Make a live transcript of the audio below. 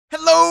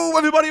Hello,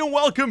 everybody, and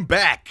welcome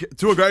back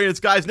to Agrarian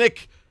Skies.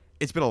 Nick,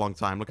 it's been a long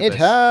time. Look at this. It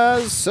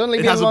has certainly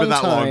been a long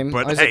time.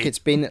 But Isaac, hey. it's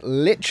been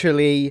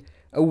literally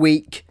a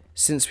week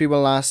since we were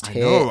last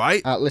here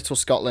at Little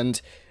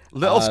Scotland.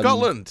 Little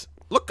Scotland.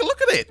 Look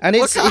at it. And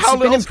look at how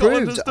been Little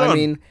Scotland improved. has done. I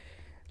mean,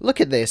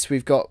 look at this.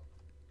 We've got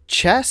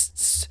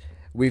chests,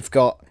 we've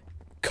got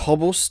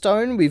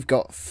cobblestone, we've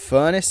got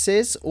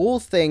furnaces, all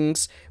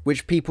things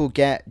which people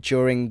get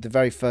during the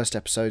very first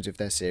episodes of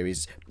their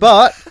series.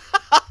 But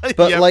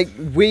Yep. like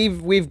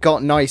we've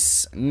got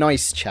nice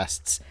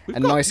chests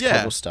and nice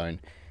cobblestone.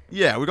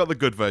 Yeah, we got the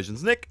good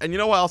versions, Nick. And you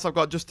know what else I've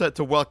got just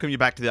to welcome you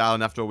back to the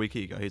island after a week?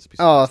 Here you go. Here's a piece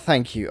Oh, of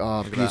thank you.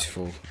 Oh,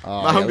 beautiful.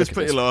 Oh, my hunger's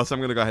pretty low, so I'm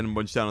going to go ahead and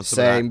munch down on some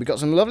of Same. that. We got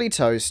some lovely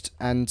toast,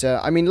 and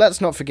I mean,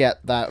 let's not forget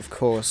that, of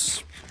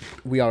course,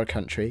 we are a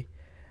country.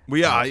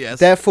 We are, yes.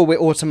 Therefore, we're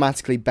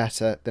automatically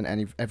better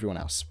than everyone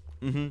else,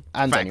 and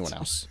anyone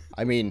else.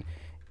 I mean,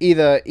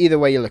 either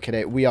way you look at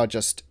it, we are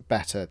just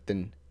better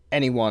than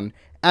anyone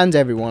and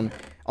everyone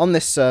on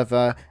this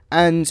server,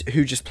 and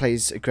who just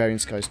plays Agrarian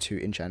Skies 2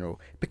 in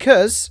general,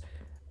 because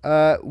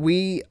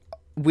we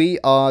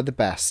are the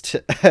best.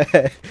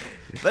 There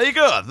you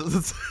go.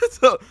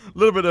 It's a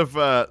little bit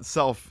of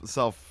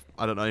self.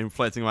 I don't know,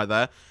 inflating right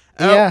there.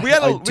 Yeah,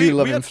 I do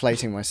love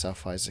inflating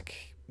myself, Isaac.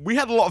 We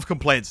had a lot of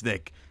complaints,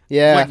 Nick.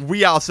 Yeah. Like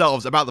we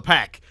ourselves about the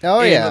pack. Oh,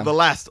 in the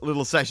last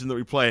little session that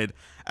we played.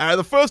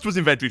 The first was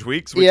inventory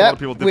tweaks, which a lot of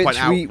people did point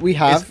out. We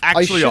have.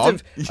 I should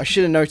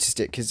have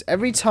noticed it, because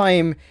every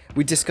time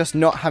we discussed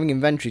not having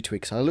inventory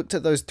tweaks, I looked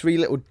at those 3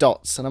 little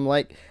dots, and I'm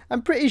like,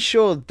 I'm pretty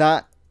sure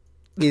that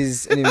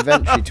is an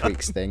inventory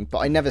tweaks thing, but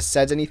I never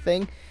said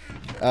anything,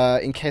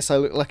 in case I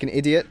look like an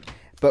idiot.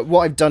 But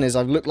what I've done is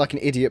I've looked like an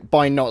idiot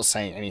by not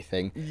saying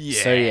anything.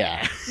 Yeah. So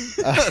yeah.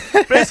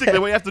 Basically,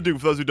 what you have to do,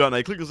 for those who don't know,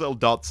 you click those little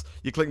dots,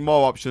 you click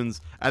more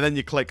options, and then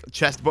you click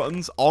chest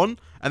buttons on,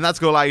 and that's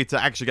going to allow you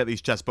to actually get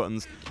these chest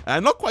buttons.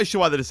 Not quite sure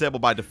why they're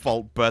disabled by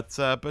default, but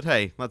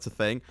hey, that's a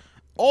thing.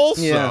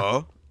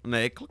 Also,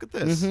 Nick, look at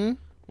this.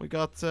 We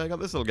got this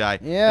little guy.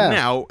 Yeah. And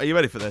now, are you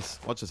ready for this?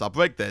 Watch this. I'll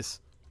break this.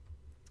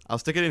 I'll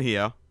stick it in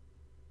here.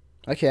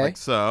 Okay. Like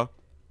so.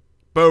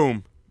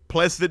 Boom.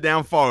 Placed it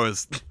down for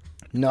us.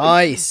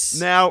 Nice.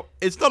 Now,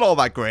 it's not all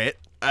that great.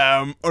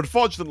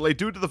 Unfortunately,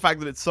 due to the fact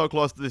that it's so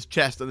close to this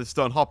chest and this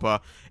stone hopper,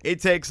 it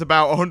takes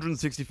about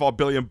 164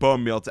 billion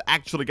bone meal to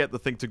actually get the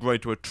thing to grow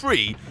into a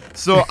tree.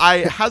 So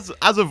I,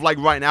 as of like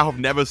right now, have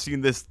never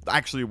seen this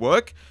actually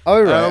work. Oh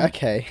right,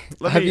 okay.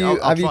 Have you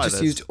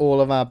just used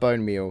all of our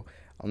bone meal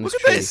on this tree?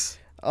 Look at this.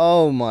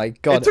 Oh my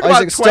God,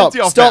 Isaac, stop!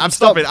 I'm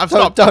stopping.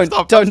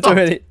 Don't do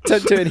it.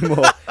 Don't do it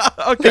anymore.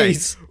 Okay.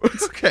 Please.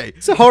 Okay.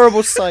 It's a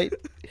horrible sight.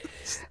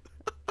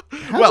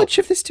 How much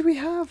of this do we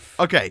have?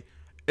 Okay,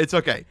 it's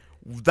okay.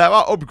 There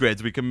are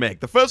upgrades we can make.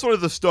 The first one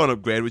is the stone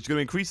upgrade, which is going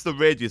to increase the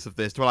radius of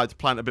this to allow it to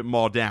plant a bit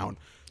more down.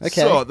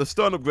 Okay. So the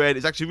stone upgrade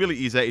is actually really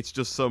easy. It's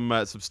just some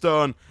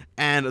stone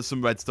and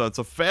some redstone.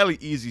 So fairly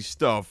easy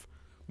stuff.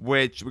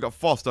 Which we got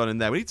 4 stone in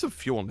there. We need some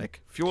fuel,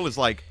 Nick. Fuel is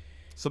like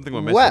something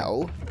we're missing.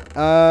 Well,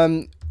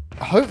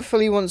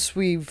 hopefully once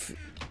we've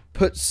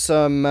put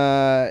some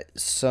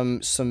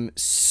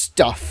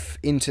stuff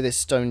into this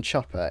stone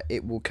chopper,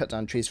 it will cut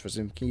down trees for us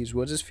and we can use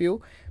wood as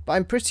fuel. But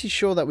I'm pretty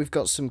sure that we've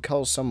got some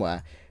coal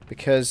somewhere,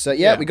 because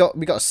we got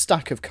a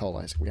stack of coal,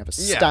 Isaac. We have a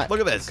stack. Yeah,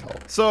 look at this. Of coal.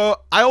 So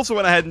I also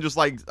went ahead and just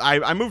like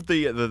I moved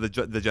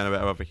the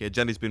generator over here.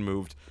 Jenny's been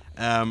moved.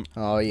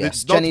 Oh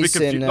yes, not Jenny's to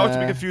be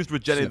confused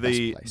with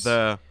Jenny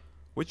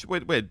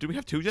wait, do we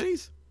have 2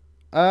 Jennies?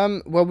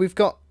 Well, we've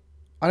got.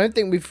 I don't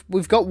think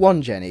we've got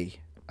 1 Jenny.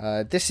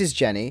 This is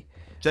Jenny.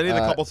 Jenny the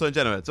cobblestone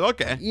generator.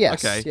 Okay.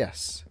 Yes. Okay.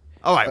 Yes.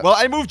 All right. Well,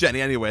 I moved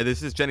Jenny anyway.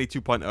 This is Jenny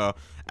 2.0,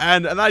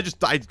 and I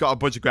got a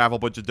bunch of gravel, a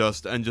bunch of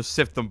dust, and just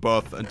sift them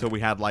both until we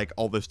had like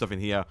all this stuff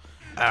in here.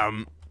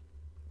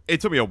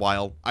 It took me a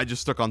while. I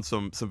just stuck on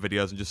some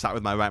videos and just sat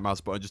with my right mouse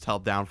button, just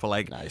held down for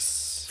like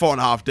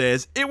 4.5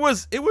 days. It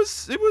was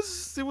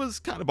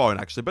kind of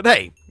boring actually, but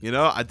hey, you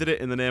know, I did it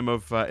in the name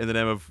of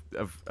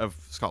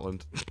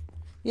Scotland.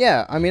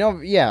 Yeah. I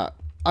mean, yeah.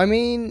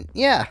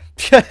 yeah.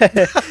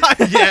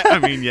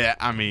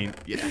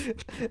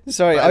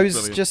 Sorry, I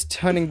was just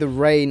turning the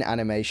rain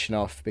animation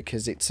off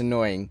because it's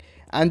annoying,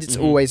 and it's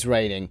always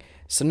raining.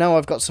 So now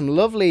I've got some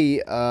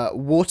lovely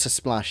water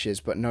splashes,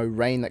 but no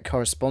rain that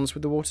corresponds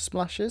with the water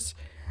splashes.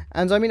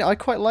 And I mean, I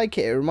quite like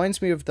it. It reminds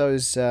me of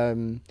those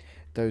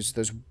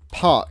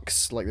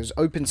parks, like those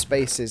open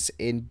spaces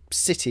in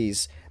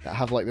cities that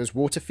have like those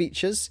water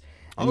features.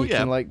 And you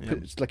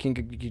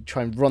can you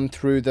try and run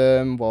through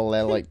them while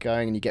they're like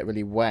going, and you get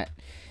really wet,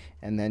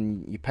 and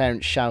then your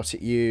parents shout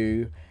at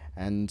you,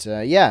 and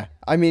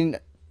I mean,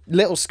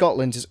 Little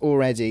Scotland is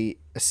already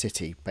a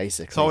city,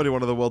 basically. It's already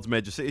one of the world's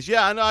major cities.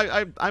 Yeah, and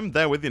I'm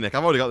there with you, Nick.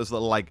 I've already got this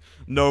little like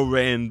no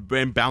rain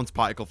bounce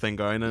particle thing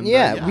going, and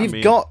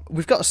we've got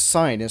a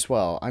sign as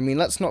well. I mean,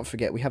 let's not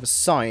forget we have a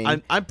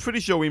sign. I'm pretty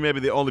sure we may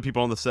be the only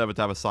people on the server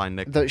to have a sign,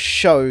 Nick, that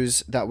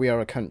shows that we are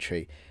a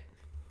country.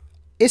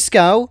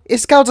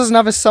 Iskal doesn't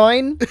have a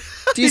sign.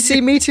 Do you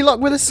see Meteorlock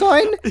with a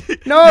sign?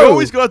 No. You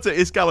always go to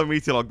Iskal and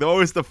Meteorlock. They're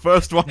always the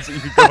first ones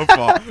that you go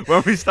for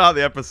when we start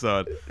the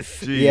episode.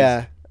 Jeez.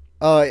 Yeah.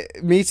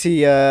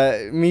 Meaty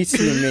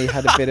and me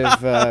had a bit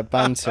of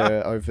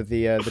banter over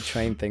the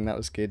train thing. That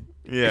was good.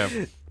 Yeah.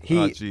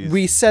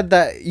 We said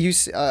that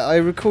I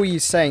recall you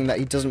saying that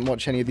he doesn't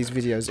watch any of these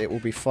videos. It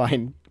will be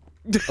fine.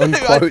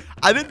 Unquote.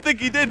 I didn't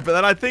think he did, but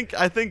then I think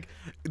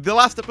the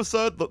last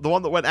episode, the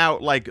one that went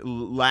out like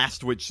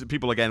last, which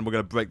people again we're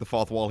gonna break the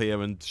fourth wall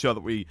here and show that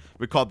we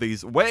record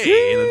these way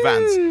in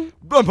advance.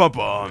 Bum, bum,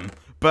 bum.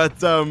 But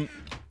the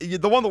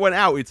one that went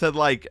out, it said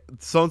like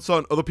so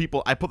and other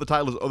people. I put the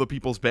title as other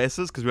people's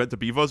bases because we went to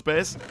Bevo's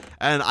base,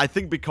 and I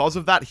think because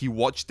of that he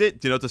watched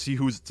it, to see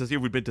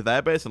if we'd been to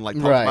their base and like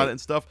talked about it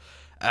and stuff.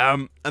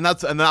 And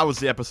that was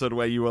the episode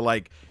where you were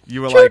like,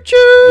 choo, yeah,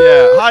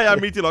 hi,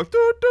 I'm Meteorlock,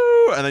 doo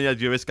doo, and then you had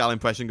your Iskal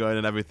impression going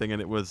and everything,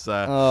 and it was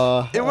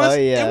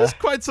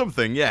quite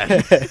something,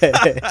 yeah.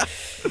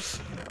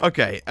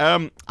 Okay,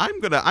 I'm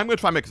gonna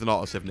try and make us an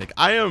autosieve, Nick.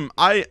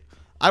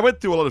 I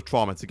went through a lot of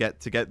trauma to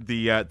get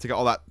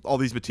all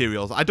these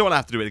materials. I don't want to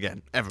have to do it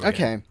again ever. Okay,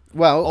 again.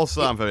 Well,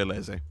 also I'm very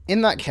lazy.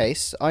 In that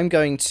case, I'm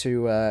going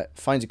to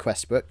find a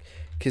quest book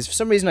because for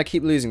some reason I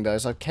keep losing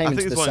those. I came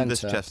into the center.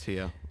 This chest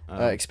here.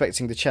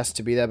 Expecting the chest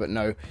to be there, but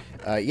no.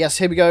 Yes,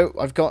 here we go.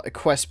 I've got a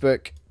quest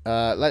book.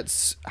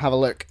 Let's have a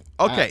look.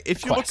 Okay,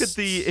 if you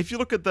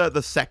look at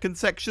the second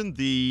section,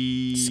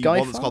 the Sky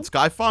one that's called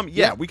Sky Farm,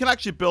 we can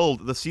actually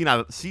build the seed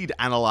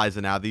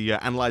analyzer now, the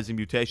analyzing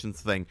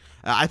mutations thing.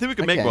 I think we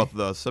can make both of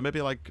those. So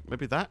maybe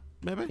that.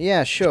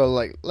 Yeah, sure.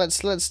 Like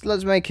let's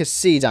make a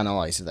seed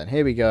analyzer then.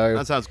 Here we go.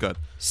 That sounds good.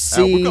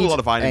 Seed we've got a lot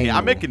of iron here.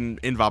 I'm making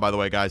invar, by the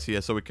way, guys,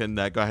 here, so we can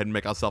go ahead and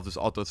make ourselves this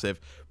autosave.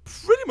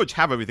 Pretty much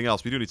have everything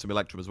else. We do need some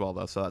electrum as well,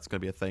 though, so that's going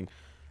to be a thing.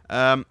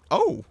 I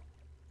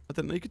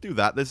didn't know you could do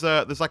that. There's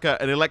like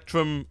an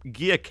electrum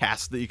gear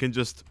cast that you can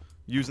just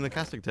use in the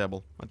casting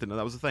table. I didn't know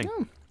that was a thing.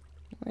 Oh,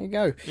 there you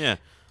go. Yeah.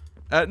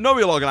 No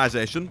real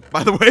organization,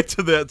 by the way,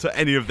 to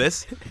any of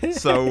this.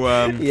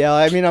 So yeah,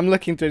 I mean, I'm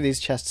looking through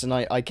these chests and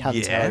I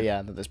can tell,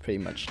 that there's pretty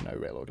much no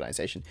real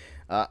organization.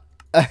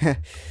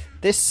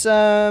 This,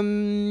 I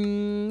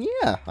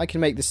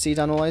can make the seed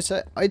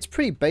analyzer. It's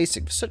pretty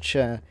basic for such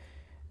an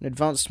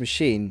advanced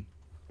machine,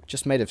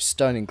 just made of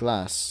stone and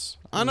glass.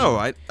 I know,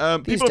 right?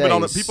 People have been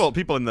on it.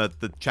 People in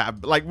the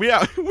chat, like we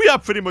are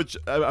pretty much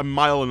a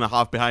mile and a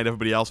half behind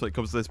everybody else when it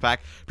comes to this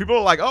pack. People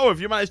are like, "Oh, if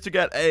you managed to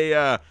get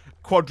a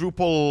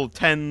quadruple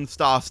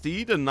 10-star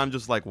steed," and I'm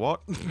just like,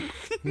 "What?"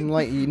 I'm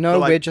like,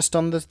 we're just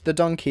on the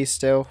donkey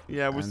still.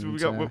 Yeah, we're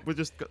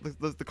just got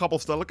the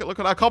cobblestone. Look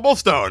at our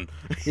cobblestone.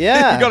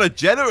 Yeah, you got a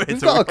generator.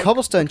 We've got a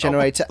cobblestone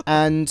generator,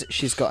 and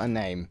she's got a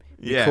name.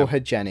 We call her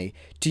Jenny.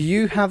 Do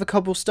you have a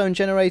cobblestone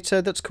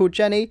generator that's called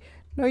Jenny?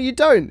 No, you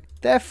don't.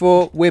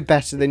 Therefore, we're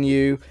better than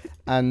you,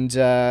 and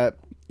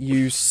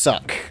you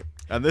suck.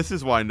 And this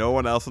is why no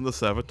one else on the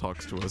server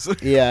talks to us.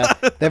 Yeah,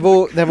 they've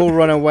all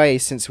run away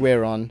since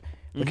we're on.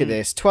 Look at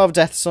this: 12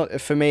 deaths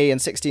for me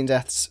and 16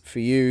 deaths for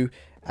you,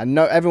 and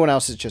everyone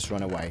else has just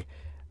run away.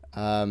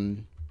 I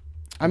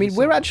mean,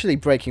 we're actually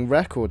breaking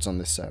records on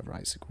this server,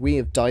 Isaac. We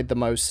have died the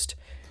most.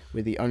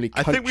 We're the only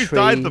country. I think we've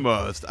died the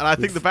most, and I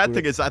think the bad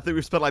thing is I think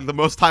we've spent like the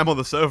most time on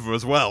the server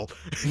as well.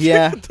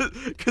 Yeah.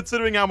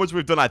 Considering how much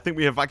we've done, I think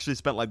we have actually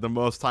spent like the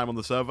most time on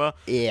the server.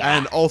 Yeah.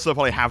 And also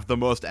probably have the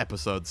most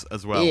episodes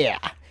as well. Yeah.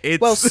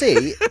 Well,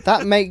 see,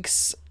 that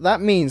means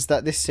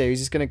that this series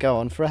is going to go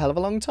on for a hell of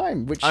a long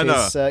time, which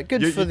is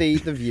good for the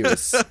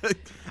viewers.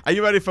 Are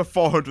you ready for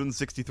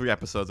 463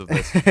 episodes of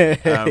this?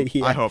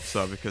 I hope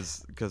so,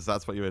 because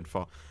that's what you're in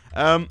for.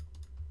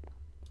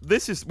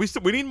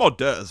 We need more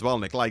dirt as well,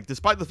 Nick. Like,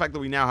 despite the fact that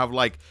we now have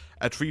like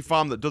a tree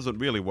farm that doesn't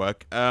really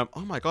work. Oh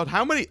my god,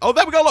 how many? Oh,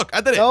 there we go. Look,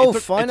 I did it. Oh,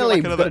 finally,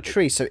 we've got a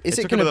tree. So is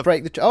it going to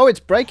break the? Oh, it's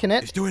breaking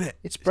it. It's doing it.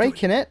 It's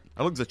breaking it.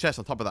 I looked at the chest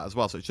on top of that as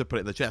well, so it should put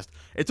it in the chest.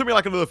 It took me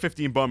like another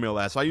 15 bone meal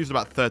there, so I used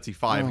about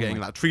 35 getting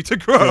that tree to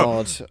grow.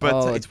 God.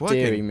 But it's working.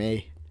 Dearie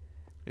me.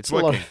 It's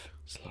working.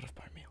 It's a lot of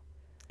bone meal.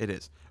 It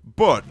is,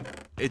 but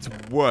it's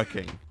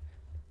working.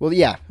 Well,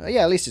 yeah,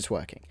 at least it's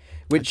working.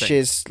 Which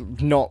is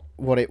not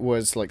what it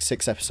was like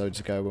 6 episodes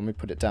ago when we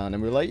put it down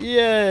and we were like,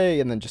 yay,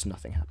 and then just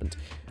nothing happened.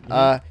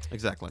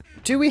 Exactly.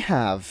 Do we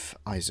have,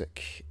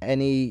 Isaac,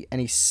 any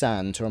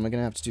sand, or am I going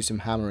to have to do some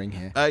hammering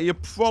here? You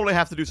probably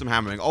have to do some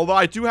hammering. Although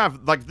I do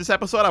have, like, this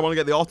episode, I want to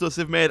get the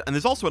auto-sieve made, and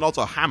there's also an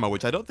auto-hammer,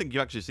 which I don't think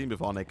you've actually seen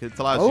before, Nick. It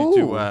allows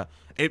you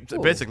to,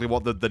 basically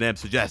what the name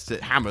suggests,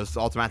 it hammers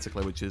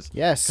automatically, which is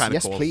kind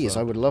of cool. Yes, please,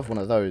 I would love one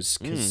of those,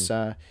 because...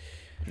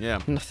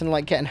 nothing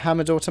like getting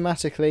hammered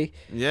automatically.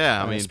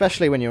 Yeah, I mean...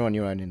 especially when you're on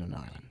your own in an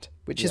island.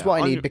 Which is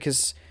what I need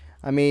because,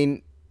 I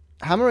mean,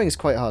 hammering is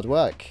quite hard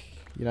work,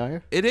 you know?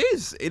 It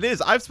is.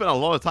 I've spent a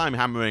lot of time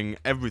hammering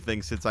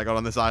everything since I got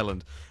on this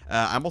island.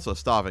 I'm also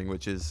starving,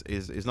 which is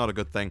not a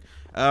good thing.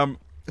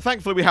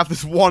 Thankfully, we have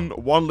this one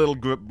little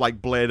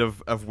blade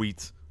of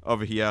wheat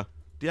over here.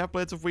 Do you have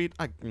blades of wheat?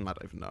 I don't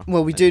even know.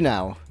 Well, we do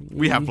now.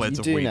 We have blades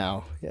of wheat.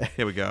 now. Yeah.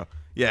 Here we go.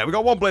 Yeah, we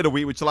got one blade of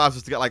wheat, which allows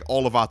us to get like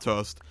all of our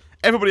toast.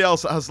 everybody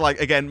else has like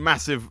again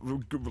massive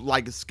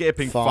like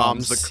escaping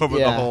farms that cover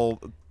the whole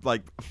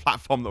like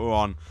platform that we're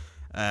on.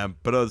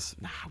 But us,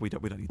 nah, we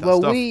don't need that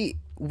stuff. Well,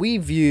 we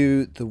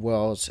view the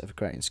world of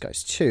Agrarian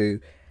Skies 2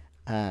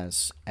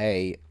 as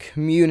a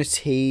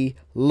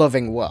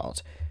community-loving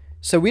world.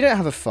 So we don't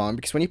have a farm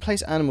because when you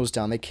place animals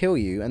down, they kill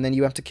you, and then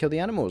you have to kill the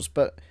animals.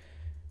 But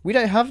we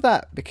don't have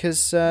that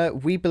because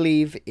we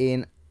believe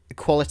in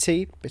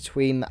equality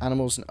between the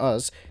animals and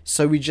us.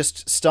 So we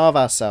just starve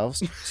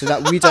ourselves so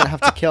that we don't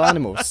have to kill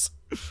animals.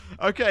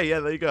 Okay,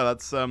 yeah, there you go.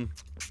 That's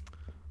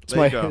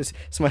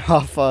It's my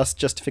half-assed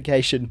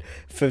justification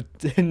for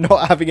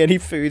not having any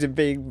food and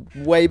being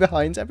way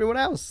behind everyone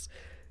else.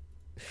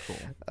 Cool.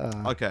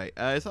 Okay,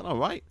 is that all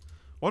right?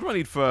 What do I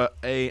need for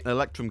an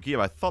electrum gear?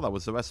 I thought that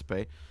was the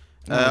recipe.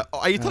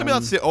 Are you telling me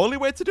that's the only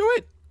way to do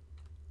it?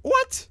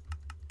 What?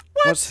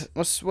 What's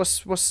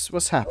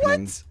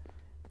happening?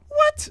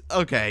 What?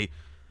 Okay,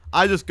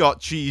 I just got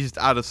cheesed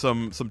out of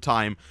some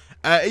time.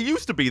 It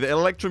used to be that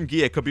electrum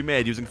gear could be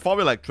made using 4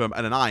 electrum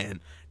and an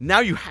iron. Now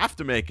you have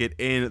to make it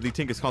in the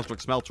Tinker's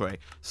Construct smeltery.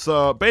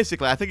 So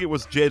basically, I think it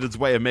was Jaded's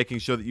way of making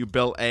sure that you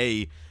built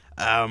a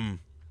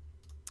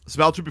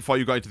smeltery before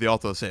you got into the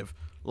autosave.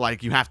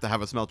 Like, you have to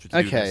have a smeltery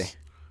to do this,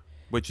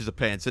 which is a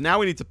pain. So now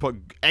we need to put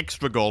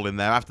extra gold in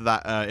there after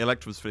that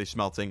electrum's finished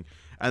smelting.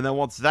 And then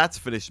once that's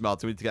finished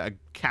smelting, we need to get a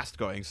cast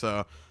going.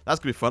 So that's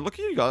going to be fun. Look at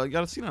you got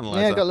a seed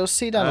analyzer. Yeah, I got a little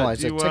seed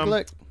analyzer. Take a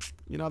look.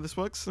 You know how this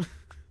works?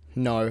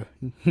 No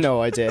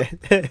idea.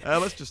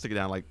 Let's just stick it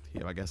down like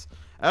here, I guess.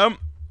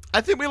 I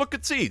think we look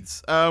at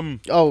seeds.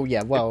 Oh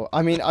yeah, well,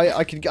 I mean,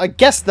 I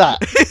guess that.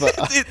 But,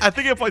 I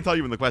think it'll probably tell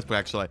you in the quest book,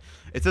 actually.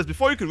 It says,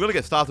 before you can really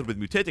get started with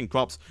mutating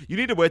crops, you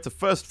need a way to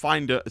first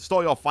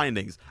store your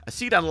findings. A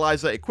seed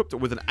analyzer equipped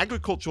with an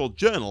agricultural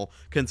journal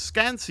can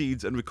scan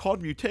seeds and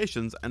record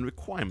mutations and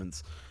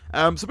requirements.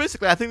 So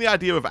basically, I think the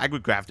idea of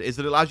AgriCraft is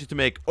that it allows you to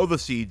make other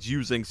seeds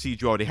using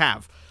seeds you already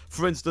have.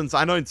 For instance,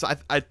 I know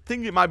I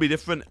think it might be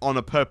different on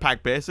a per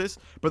pack basis,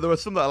 but there are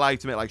some that allow you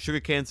to make like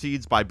sugarcane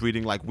seeds by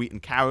breeding like wheat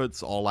and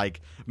carrots, or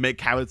like make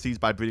carrot seeds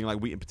by breeding like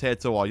wheat and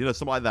potato, or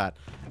something like that.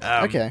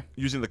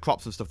 Using the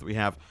crops and stuff that we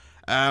have.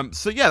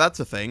 So yeah, that's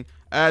a thing.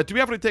 Do we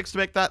have what it takes to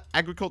make that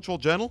agricultural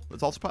journal?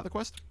 That's also part of the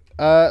quest.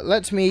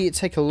 Let me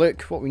take a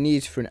look what we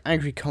need for an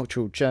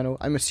agricultural journal.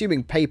 I'm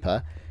assuming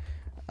paper.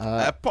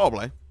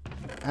 Probably.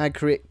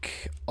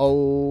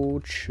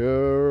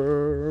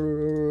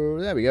 Agriculture.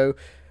 There we go.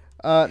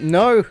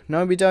 No,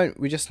 we don't.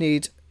 We just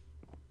need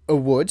a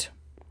wood,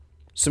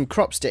 some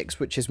crop sticks,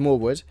 which is more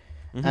wood,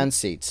 and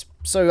seeds.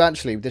 So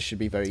actually, this should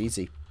be very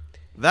easy.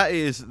 That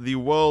is the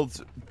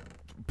world's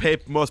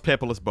most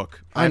paperless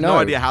book. I have know. No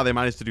idea how they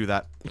managed to do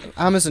that.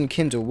 Amazon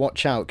Kindle,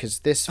 watch out, because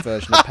this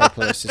version of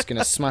paperless is going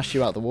to smash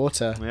you out the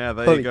water. Yeah,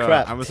 there Holy you go.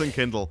 Crap. Amazon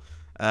Kindle.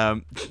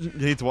 You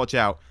need to watch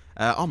out.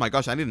 Oh my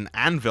gosh, I need an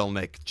anvil,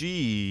 Nick.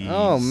 Jeez.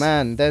 Oh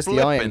man, there's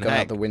the iron gone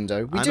out the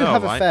window. We do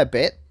have a fair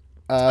bit.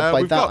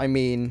 By that I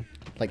mean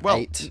like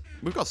 8.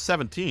 We've got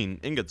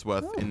 17 ingots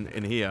worth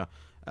in here.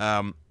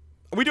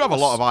 We do have a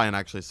lot of iron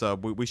actually, so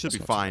we should be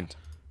fine.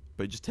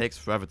 But it just takes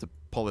forever to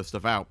pull this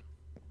stuff out.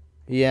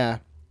 Yeah.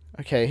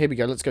 Okay, here we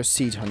go. Let's go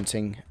seed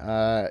hunting.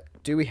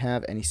 Do we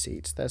have any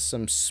seeds? There's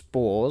some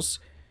spores.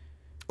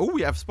 Oh,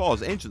 we have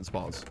spores. Ancient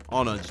spores.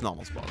 Oh no, just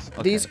normal spores.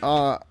 Okay. These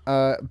are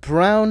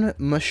brown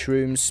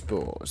mushroom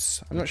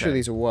spores. I'm not sure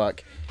these will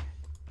work.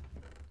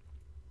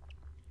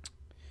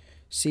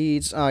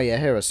 Seeds. Oh yeah,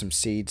 here are some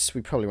seeds.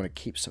 We probably want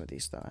to keep some of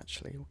these though.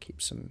 Actually, we'll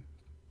keep some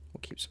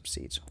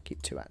seeds. We'll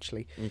keep 2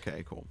 actually.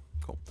 Okay, cool.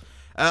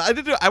 I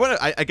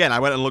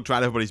went and looked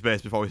around everybody's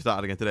base before we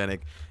started again today,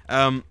 Nick.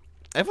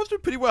 Everyone's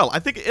doing pretty well. I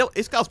think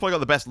Iskal's probably got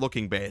the best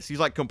looking base. He's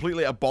like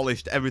completely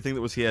abolished everything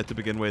that was here to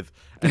begin with,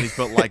 and he's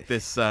built like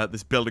this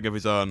building of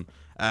his own.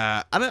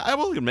 And I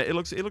will admit, it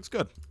looks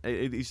good.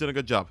 He's done a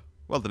good job.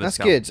 Well done, That's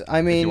Iskal, good.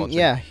 I mean,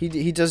 yeah,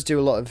 he does do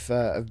a lot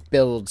of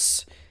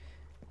builds,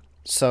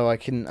 so I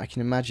can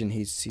imagine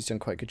he's done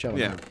quite a good job.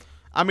 Yeah,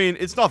 I mean,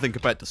 it's nothing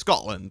compared to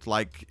Scotland.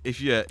 Like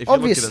if you're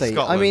obviously, looking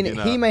at Scotland, I mean,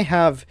 he may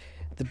have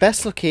the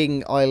best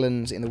looking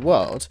island in the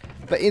world,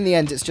 but in the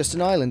end it's just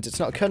an island, it's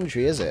not a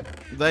country, is it?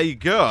 There you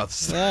go.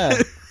 Yeah.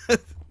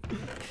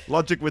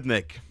 Logic with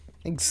Nick.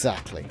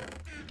 Exactly.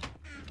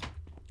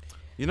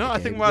 I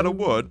think we're out of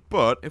wood,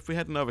 but if we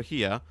heading over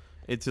here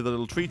into the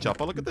little tree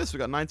chopper, look at this, we've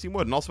got 19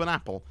 wood and also an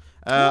apple.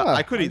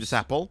 I could eat this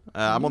apple.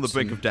 I'm on the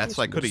brink of death,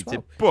 so I could eat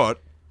it,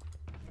 but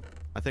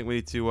I think we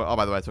need to... oh,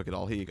 by the way, I took it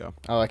all. Here you go.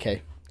 Oh,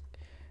 okay.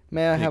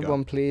 May I have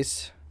one,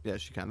 please?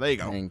 Yes, you can. There you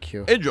go. Thank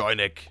you. Enjoy,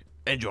 Nick.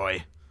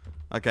 Enjoy.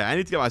 Okay, I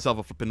need to get myself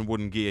a flipping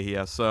wooden gear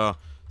here. So,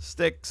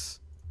 sticks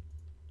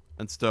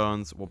and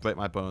stones will break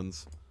my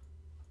bones.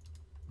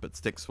 But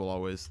sticks will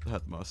always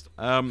hurt the most.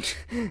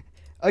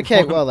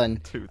 Okay, well then.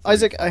 2,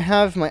 Isaac, I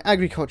have my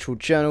agricultural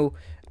journal.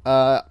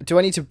 Do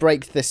I need to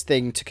break this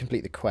thing to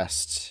complete the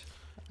quest?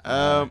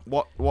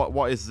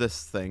 What is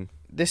this thing?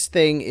 This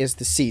thing is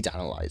the seed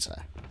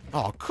analyzer.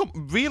 Oh,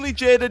 really,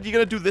 Jaded? You're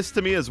going to do this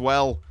to me as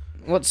well?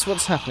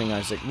 What's happening,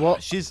 Isaac?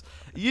 What?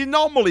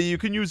 Normally you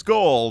can use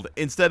gold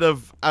instead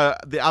of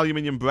the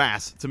aluminium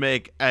brass to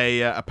make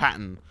a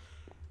pattern.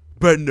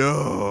 But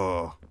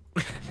no.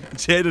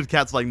 Jaded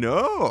Cat's like,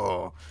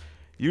 no.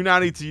 You now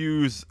need to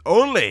use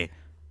only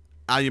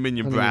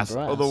aluminium brass.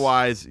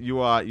 Otherwise, you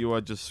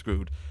are just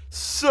screwed.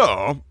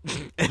 So,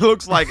 it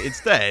looks like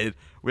instead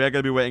we are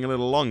going to be waiting a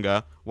little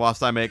longer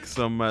whilst I make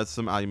some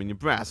aluminium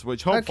brass,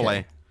 which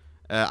hopefully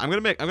I'm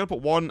gonna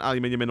put 1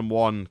 aluminium in and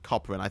 1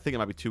 copper in. I think it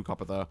might be 2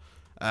 copper though.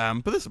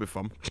 But this will be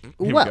fun. Here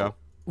we go.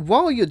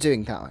 While you're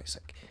doing that,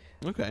 Isaac,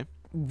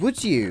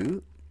 would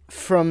you,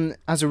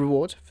 as a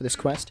reward for this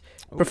quest,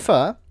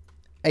 prefer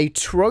a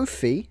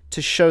trophy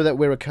to show that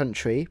we're a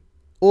country,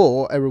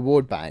 or a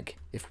reward bag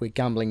if we're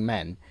gambling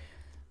men?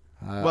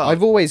 Well,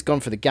 I've always gone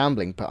for the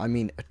gambling, but I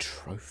mean a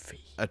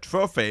trophy. A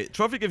trophy?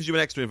 Trophy gives you an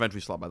extra inventory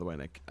slot, by the way,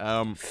 Nick.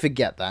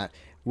 Forget that.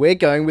 We're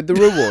going with the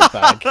reward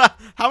bag.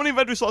 How many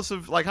inventory slots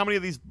how many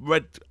of these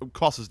red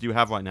crosses do you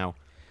have right now?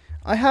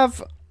 I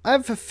have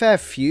a fair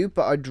few,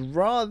 but I'd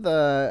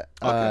rather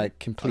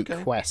complete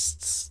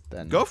quests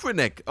than. Go for it,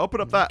 Nick.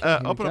 Open up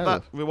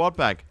that reward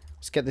bag.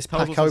 Let's get this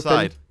pack open.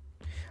 Inside.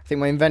 I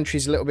think my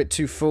inventory's a little bit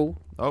too full.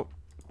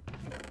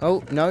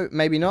 Oh no,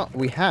 maybe not.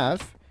 We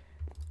have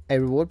a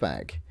reward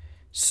bag.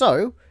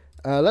 So,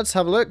 let's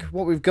have a look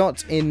what we've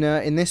got in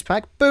this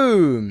pack.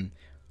 Boom!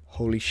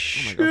 Holy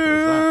shit! Oh my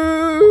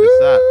gosh, what is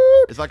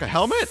that? It's like a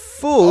helmet?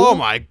 Full. Oh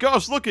my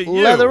gosh, look at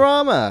you! Leather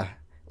armor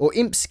or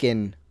imp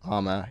skin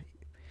armor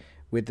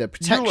with the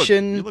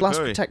protection, you look blast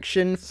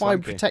protection, fire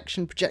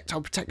protection,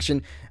 projectile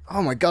protection.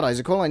 Oh my god,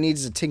 Isaac! All I need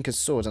is a tinker's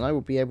sword, and I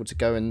will be able to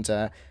go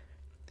and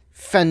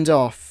fend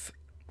off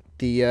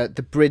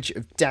the bridge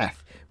of death.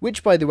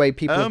 Which, by the way,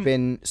 people have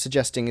been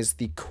suggesting is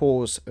the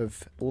cause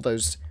of all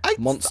those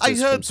monsters. I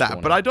heard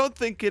that, but I don't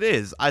think it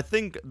is. I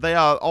think they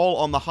are all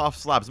on the half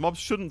slabs. Mobs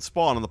shouldn't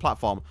spawn on the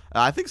platform.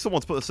 I think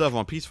someone's put the server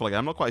on peaceful again.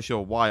 I'm not quite sure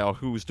why or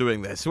who's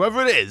doing this.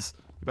 Whoever it is,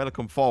 you better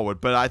come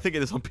forward. But I think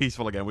it is on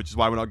peaceful again, which is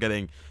why we're not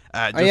getting.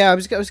 Yeah, I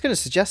was going to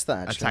suggest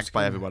that. Actually. Attacked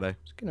by everybody.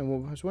 I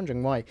was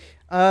wondering why.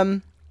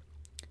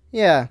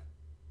 Yeah,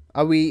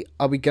 are we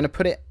going to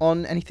put it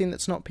on anything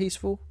that's not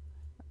peaceful?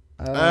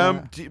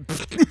 Well,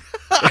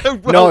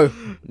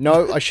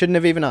 no, I shouldn't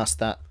have even asked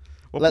that.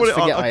 We'll Let's put it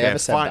forget on. Okay, I ever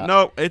said that.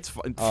 No, it's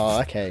fine.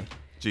 Oh, okay.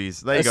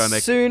 Jeez, there you go, Nick.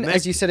 As soon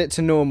as you set it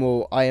to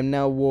normal, I am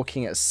now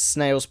walking at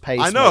snail's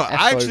pace. I know.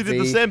 I actually did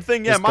the same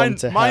thing. Yeah, mine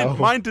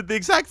did the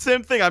exact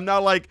same thing. I'm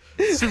now like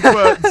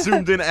super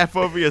zoomed in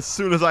FOV as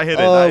soon as I hit it.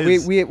 That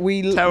is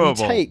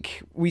terrible.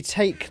 We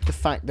take the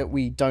fact that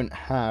we don't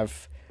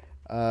have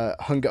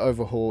Hunger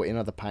Overhaul in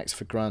other packs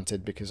for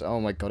granted because oh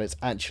my god, it's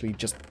actually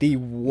just the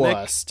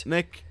worst.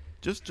 Nick,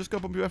 just go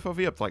bump your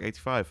FOV up to like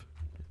 85.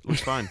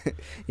 Looks fine.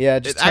 Yeah,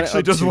 just it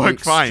actually does work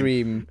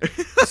fine.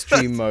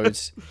 Extreme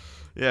modes.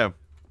 Yeah.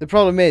 The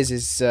problem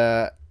is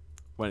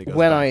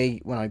when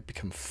I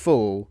become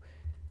full,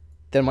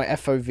 then my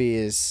FOV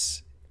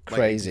is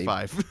crazy.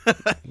 Like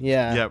 85.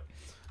 Yeah.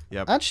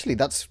 Yep. Actually,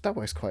 that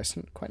works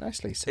quite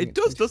nicely. It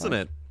does, doesn't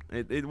it?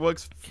 It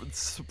works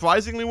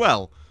surprisingly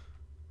well.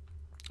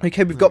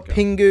 Okay, we've got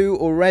Pingu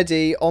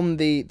already on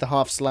the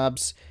half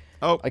slabs.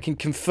 Oh, I can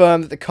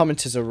confirm that the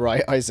commenters are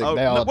right, Isaac. Oh,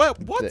 they are.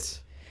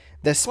 What?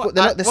 They're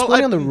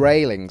spawning on the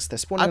railings. They're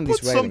spawning on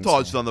these railings. I put some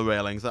torches on the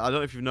railings. I don't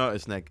know if you've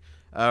noticed, Nick.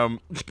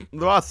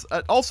 There are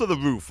also the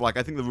roof. Like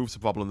I think the roof's a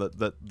problem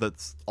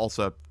that's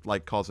also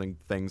like causing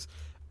things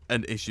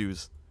and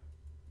issues.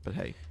 But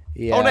hey.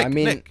 Yeah, oh, Nick, I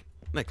mean,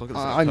 Nick, look at this.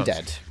 I'm toast.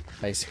 dead,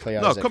 basically.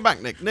 No, Isaac. come back,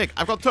 Nick. Nick,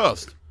 I've got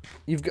toast.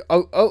 You've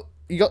got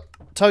you got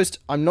toast.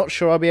 I'm not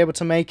sure I'll be able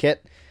to make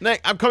it. Nick,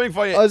 I'm coming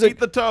for you. Isaac. Eat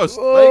the toast.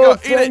 Oh, there you go.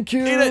 Thank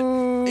you. Eat it.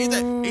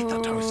 Eat the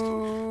toast.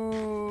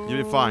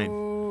 You'll be fine.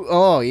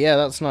 Oh yeah,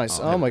 that's nice.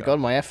 Oh, Oh my god,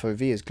 my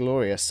FOV is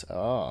glorious.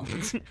 Oh.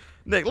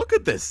 Nick, look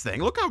at this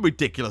thing. Look how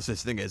ridiculous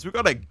this thing is. We've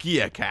got a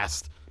gear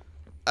cast.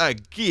 A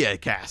gear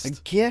cast. A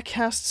gear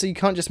cast? So you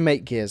can't just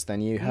make gears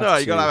then, you have No, to...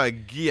 you gotta have a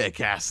gear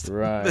cast.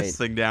 Right. This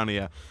thing down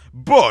here.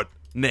 But,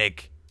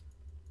 Nick,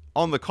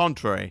 on the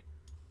contrary,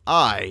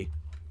 the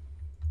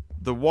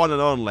one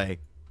and only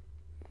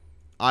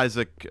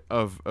Isaac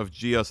of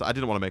Geos. I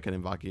didn't want to make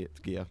an invar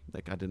gear,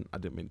 Nick. I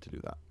didn't mean to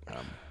do that.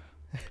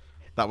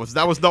 That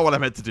was not what I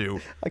meant to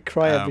do. I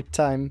cry every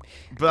time.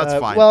 But that's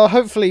fine. Well,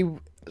 hopefully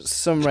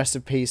some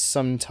recipes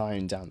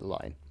sometime down the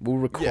line will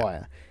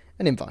require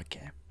an invar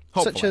gear.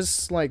 Hopefully. Such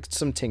as like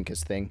some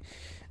Tinker's thing.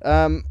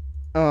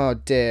 Oh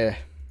dear.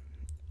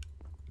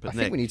 But I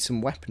think we need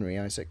some weaponry,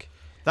 Isaac.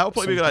 That would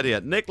probably be a good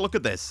idea. Nick, look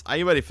at this. Are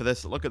you ready for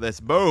this? Look at this.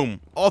 Boom.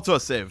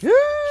 Autosieve.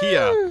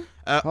 Here.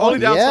 Only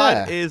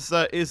downside is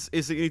that you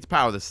need to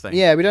power this thing.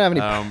 Yeah, we don't have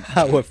any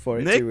power for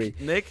it, do we?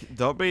 Nick,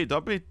 don't be.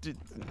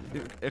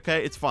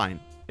 Okay, it's fine.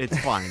 It's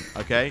fine.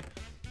 Okay,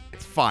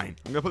 it's fine.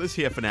 I'm gonna put this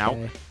here for now.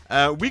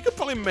 Okay. We could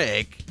probably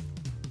make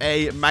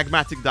a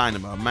magmatic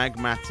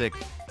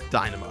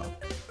dynamo.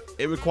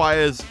 It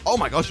requires. Oh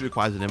my gosh, it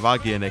requires an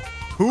invar gear, Nick.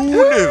 Who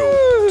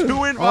knew? 2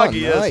 invar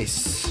gears.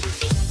 Nice.